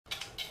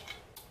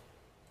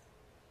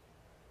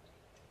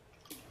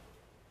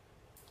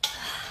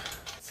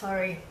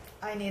Sorry,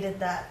 I needed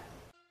that.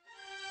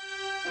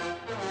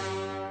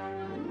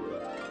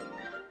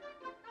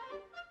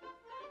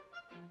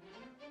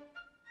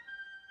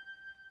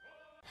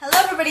 Hello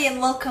everybody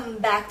and welcome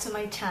back to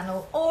my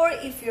channel, or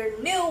if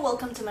you're new,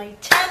 welcome to my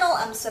channel.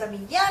 I'm Sora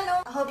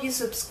Miyano. I hope you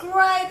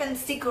subscribe and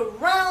stick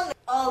around,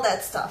 all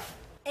that stuff.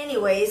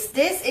 Anyways,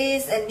 this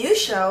is a new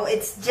show.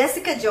 It's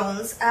Jessica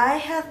Jones. I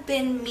have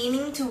been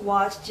meaning to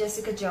watch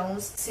Jessica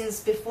Jones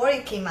since before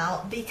it came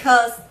out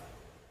because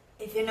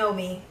if you know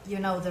me, you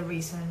know the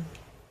reason.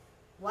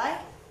 What?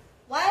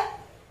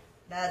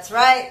 That's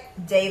right,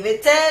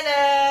 David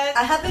Tennant.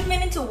 I have been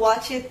meaning to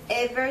watch it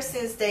ever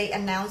since they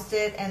announced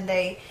it and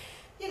they,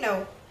 you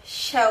know,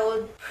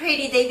 showed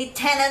pretty David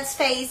Tennant's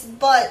face,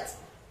 but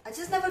I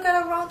just never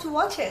got around to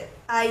watch it.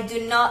 I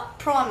do not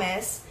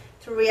promise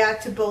to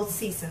react to both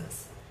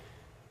seasons.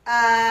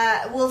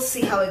 We'll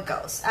see how it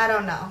goes. I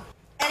don't know.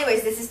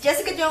 Anyways, this is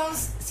Jessica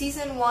Jones,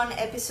 Season 1,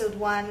 Episode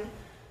 1.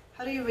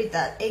 How do you read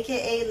that?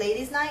 AKA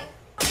Ladies' Night?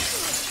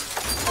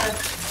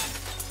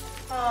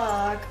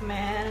 Fuck,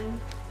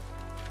 man.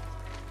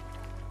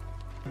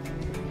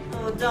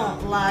 Oh,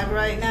 don't lag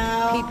right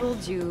now. People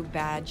do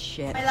bad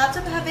shit. My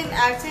laptop have been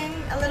acting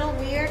a little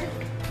weird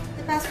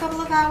the past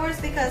couple of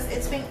hours because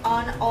it's been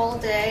on all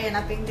day and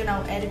I've been, you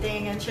know,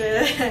 editing and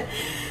shit.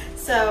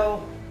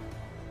 So,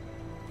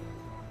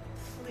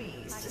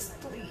 please, just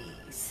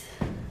please.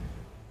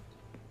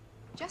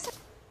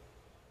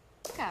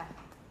 Jessica,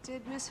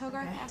 did Miss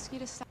Hogarth ask you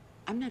to stop?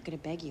 I'm not going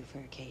to beg you for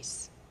a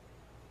case.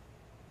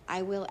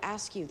 I will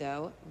ask you,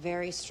 though,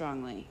 very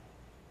strongly.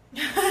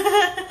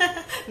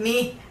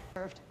 Me?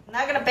 I'm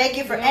not gonna beg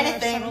you for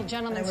anything, but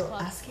I will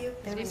club. ask you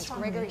very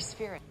strongly. Gregory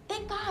Spirit.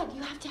 Thank God,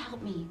 you have to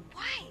help me.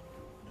 Why?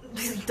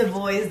 The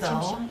voice,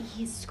 though.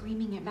 He is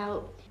screaming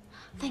about,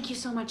 thank you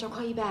so much, I'll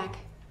call you back.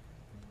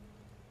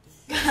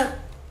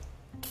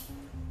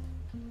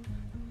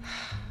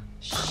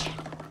 Shit.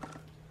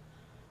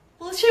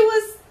 Well, she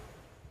was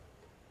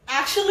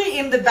actually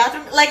in the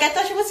bathroom. Like, I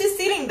thought she was just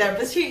sitting there,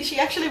 but she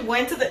actually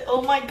went to the...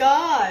 Oh my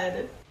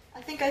god.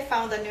 I think I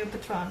found a new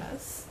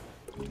Patronus.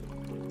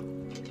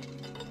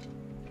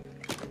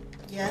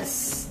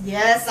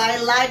 Yes, I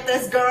like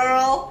this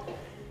girl.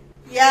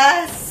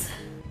 Yes.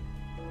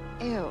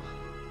 Ew.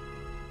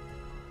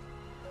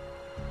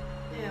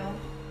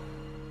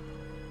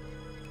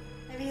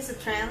 Maybe he's a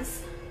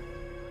trans.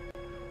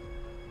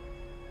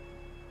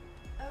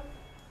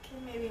 Okay,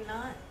 maybe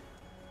not.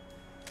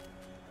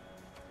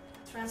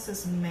 Trans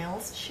is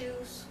male's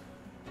shoes.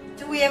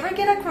 Do we ever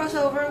get a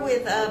crossover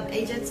with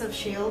Agents of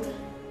S.H.I.E.L.D.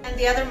 and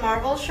the other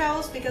Marvel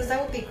shows? Because that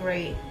would be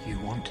great. You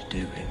want to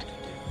do it.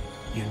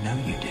 You know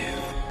you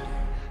do.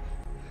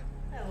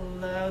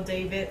 Hello,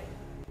 David.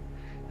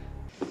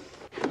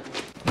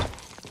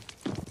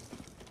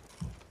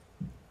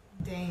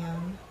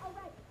 Damn.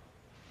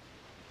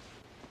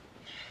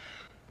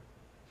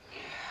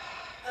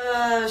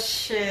 Oh,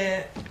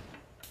 shit.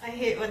 I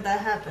hate when that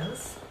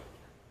happens.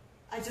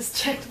 I just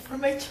checked for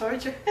my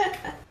charger.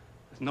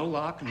 There's no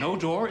lock, no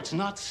door, it's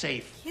not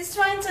safe. He's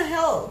trying to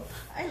help.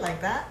 I like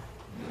that.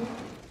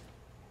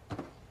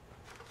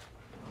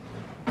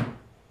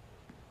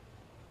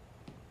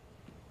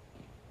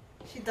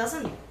 She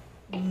doesn't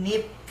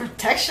need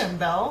protection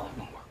though.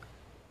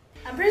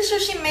 I'm pretty sure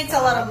she makes a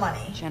lot of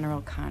money.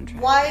 General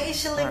contract. Why is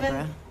she living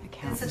Barbara,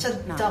 in such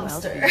a not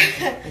dumpster?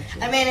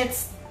 wealthy, I mean,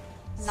 it's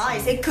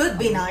nice. It could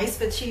be nice,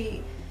 but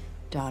she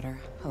Daughter,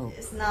 Hope.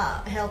 is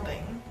not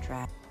helping.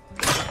 Trap.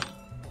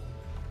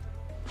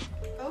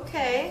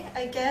 Okay,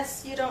 I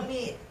guess you don't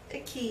need a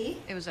key.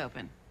 It was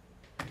open.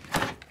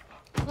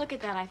 Look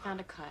at that, I found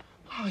a cut.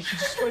 Oh, you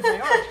destroyed my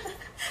art.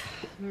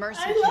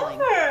 Mercy I love killing.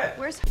 her.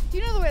 Where's... Do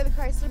you know the way to the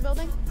Chrysler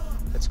building?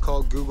 It's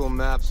called Google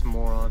Maps,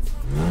 moron.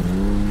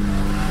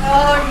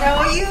 Oh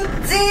no, you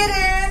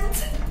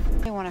didn't!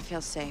 I want to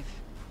feel safe.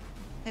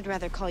 I'd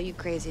rather call you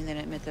crazy than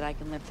admit that I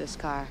can lift this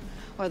car,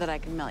 or that I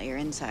can melt your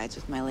insides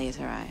with my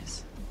laser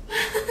eyes.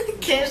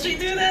 Can't she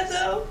do that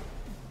though?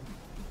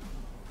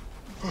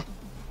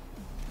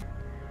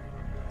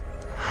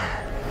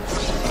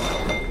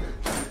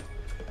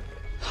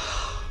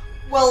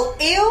 Well,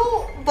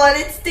 ew, but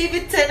it's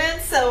David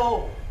Tennant,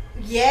 so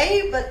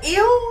yay, but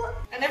ew.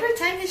 And every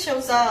time he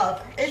shows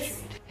up,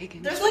 there's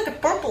like a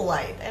purple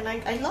light, and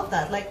I love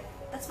that. Like,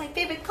 that's my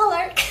favorite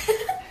color.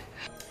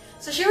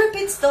 So she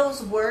repeats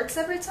those words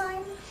every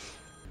time?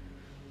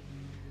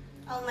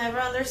 I'll never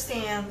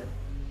understand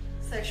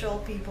sexual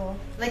people.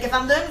 Like, if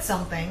I'm doing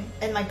something,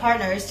 and my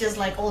partner is just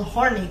like all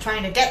horny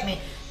trying to get me.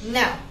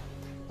 No.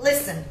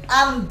 Listen,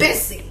 I'm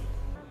busy.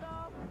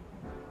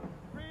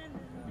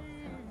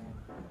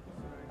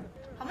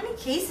 How many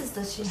cases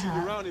does she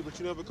have? Around here, but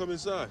you never come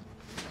inside.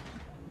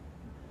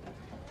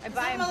 I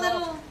buy I'm a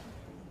little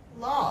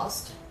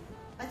lost.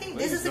 I think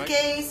this is the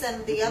case,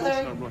 and the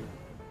other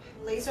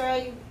laser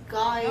eye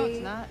guy No, it's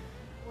not.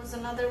 was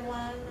another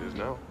one. It is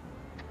now.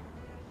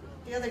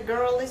 The other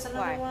girl is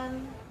another Why?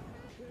 one.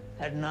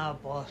 Heading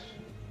out, boss.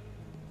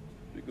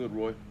 Be good,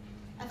 Roy.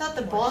 I thought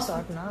the boss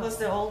was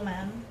the old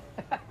man.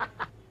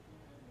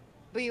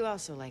 But you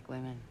also like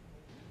women.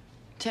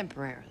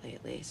 Temporarily,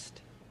 at least.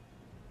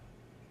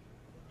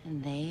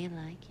 And they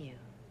like you.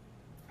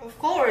 Of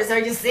course. Are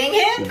you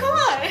singing? Come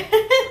on.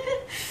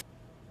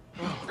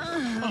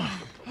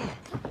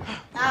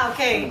 Ah,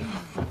 okay.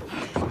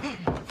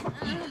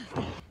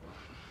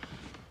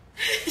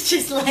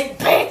 She's like,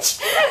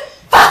 bitch,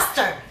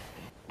 faster.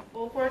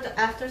 Awkward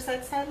after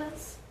sex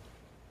silence.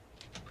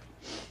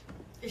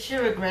 Is she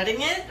regretting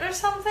it or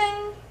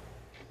something?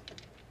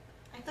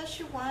 I thought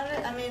she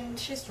wanted. I mean,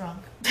 she's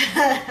drunk.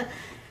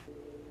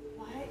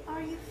 Why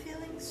are you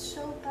feeling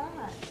so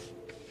bad?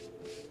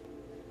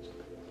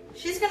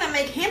 She's gonna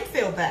make him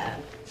feel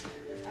bad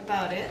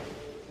about it.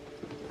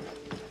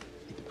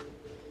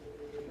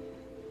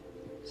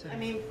 Sorry. I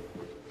mean,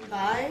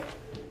 bye.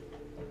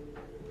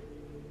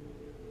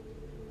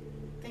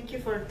 Thank you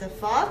for the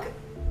fuck.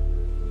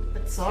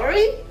 But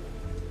sorry?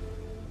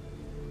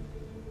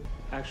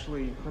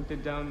 Actually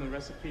hunted down the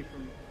recipe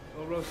from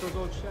El Roso's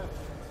old chef.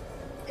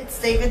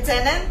 It's David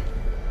Tennant.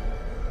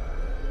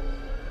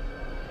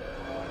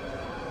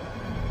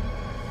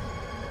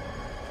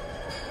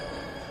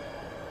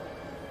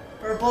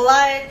 Purple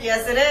light,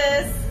 yes it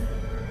is.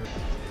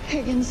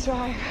 Higgins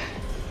Drive.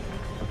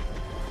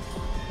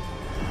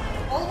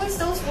 Always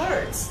those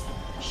words.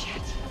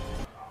 Shit.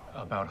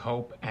 About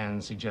hope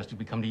and suggested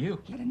we come to you.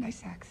 He had a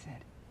nice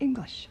accent.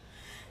 English.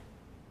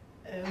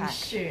 Oh Pack.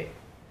 shit.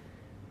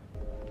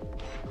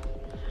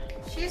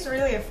 She's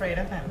really afraid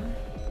of him.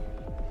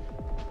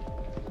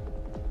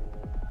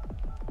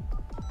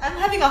 I'm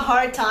having a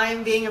hard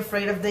time being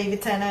afraid of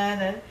David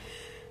Tennant and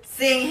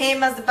seeing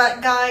him as the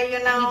bad guy, you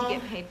I know. need to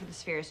get paid for the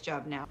Sphere's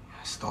job now.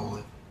 I stole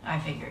it. I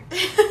figured.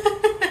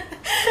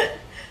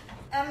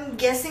 I'm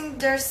guessing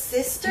they're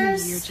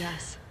sisters? You're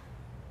Jess.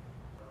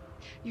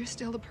 You're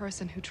still the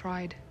person who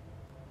tried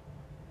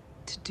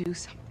to do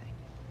something.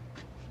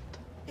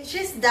 If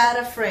she's that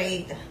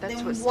afraid, That's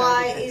then what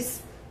why started it.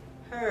 is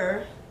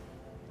her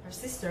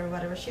sister, or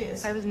whatever she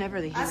is, I was never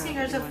the hero. asking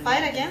her to everyone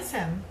fight wanted. against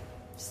him?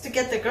 Just to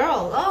get the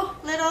girl. Oh,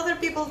 let other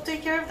people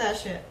take care of that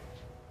shit.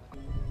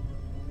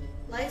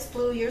 Lights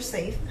blue, you're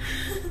safe.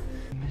 You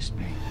missed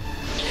me.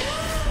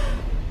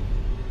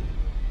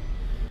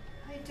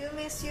 I do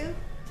miss you,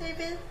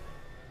 David.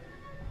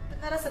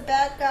 But not as a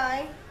bad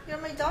guy. You're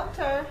my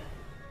doctor.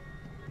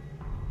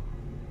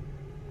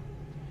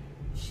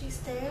 She's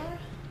there.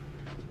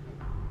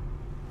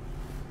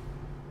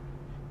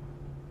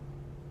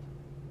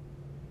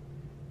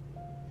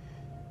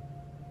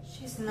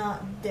 She's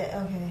not dead.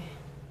 Okay.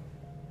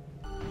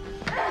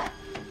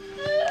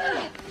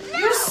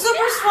 You're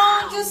super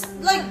strong. Just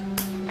like.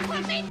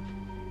 I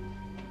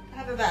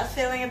have a bad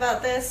feeling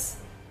about this.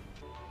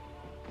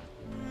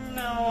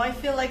 No, I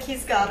feel like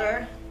he's got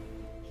her.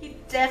 He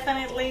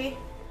definitely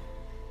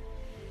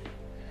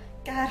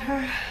got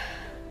her.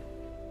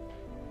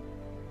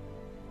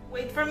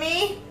 Wait for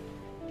me.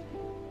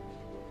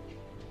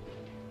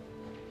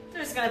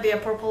 There's gonna be a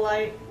purple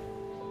light.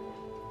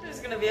 There's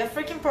gonna be a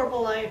freaking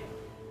purple light.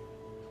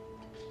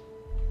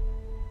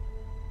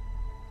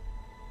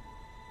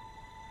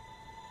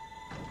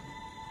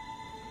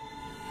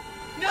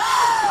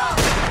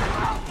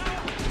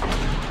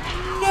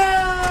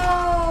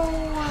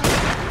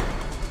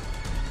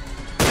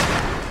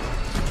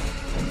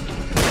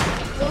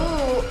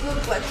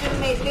 What you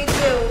made me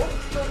do.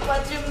 Look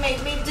what you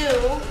made me do.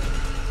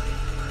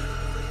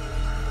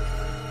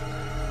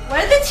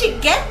 Where did she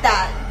get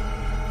that?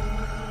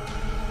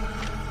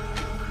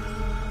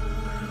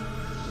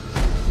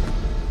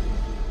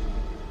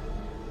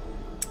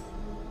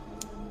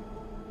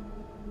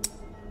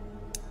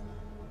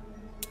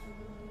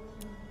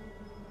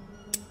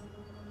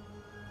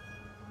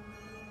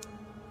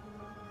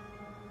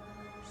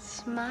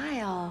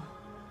 Smile.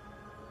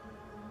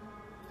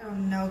 Oh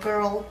no,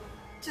 girl.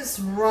 Just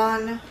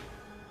run.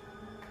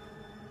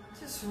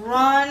 Just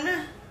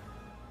run.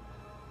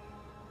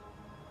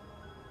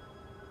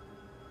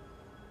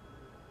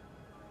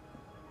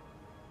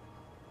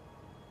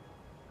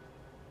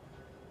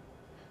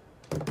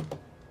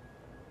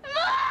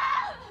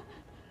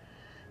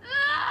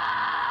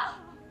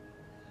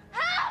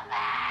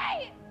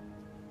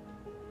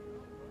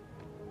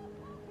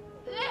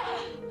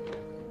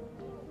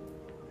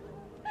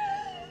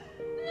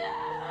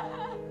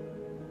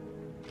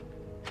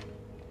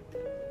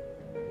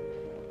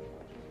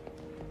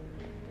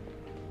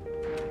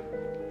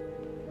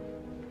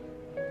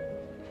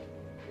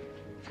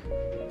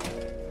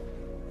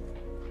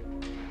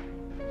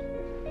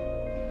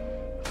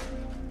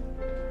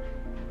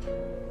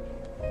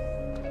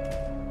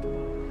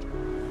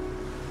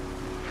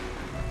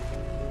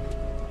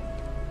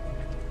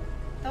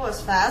 That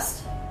was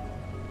fast.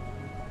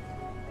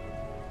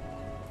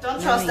 Don't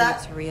trust Knowing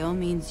that. it's real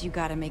means you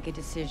gotta make a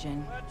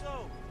decision.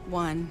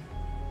 One,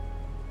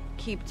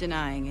 keep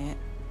denying it.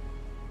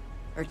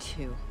 Or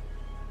two,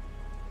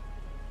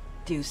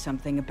 do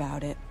something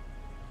about it.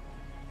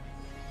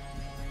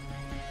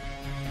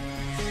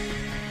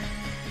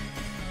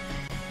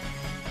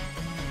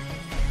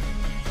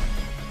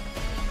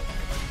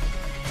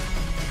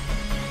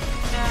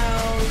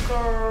 No,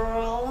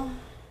 girl.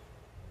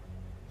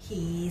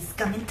 he's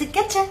coming to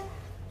get you.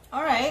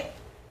 Alright,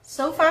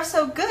 so far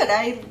so good.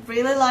 I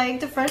really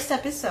liked the first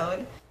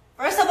episode.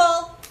 First of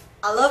all,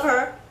 I love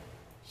her.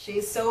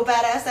 She's so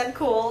badass and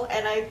cool,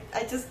 and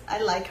I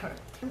like her.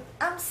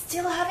 I'm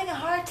still having a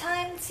hard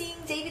time seeing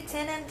David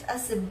Tennant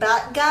as a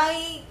bad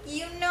guy,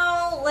 you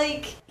know?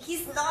 Like,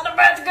 he's not a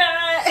bad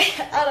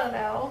guy. I don't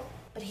know.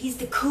 But he's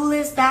the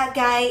coolest bad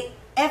guy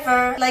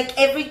ever. Like,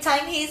 every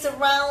time he's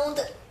around,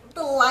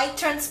 the light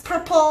turns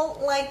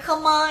purple. Like,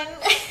 come on.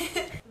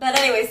 But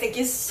anyways, thank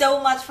you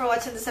so much for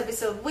watching this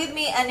episode with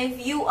me. And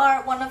if you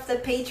are one of the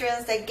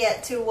patrons that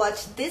get to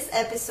watch this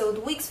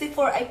episode weeks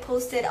before I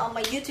post it on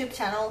my YouTube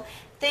channel,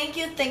 thank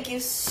you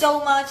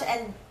so much.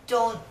 And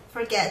don't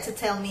forget to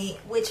tell me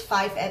which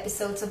 5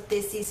 episodes of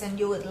this season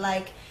you would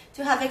like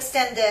to have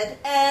extended.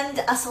 And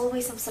as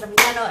always, I'm Sora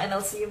Miyano, and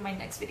I'll see you in my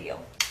next video.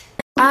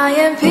 I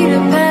am Peter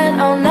Pan,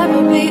 I'll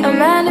never be a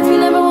man if you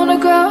never wanna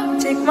grow.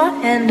 Take my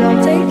hand,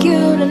 I'll take you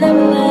to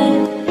Neverland.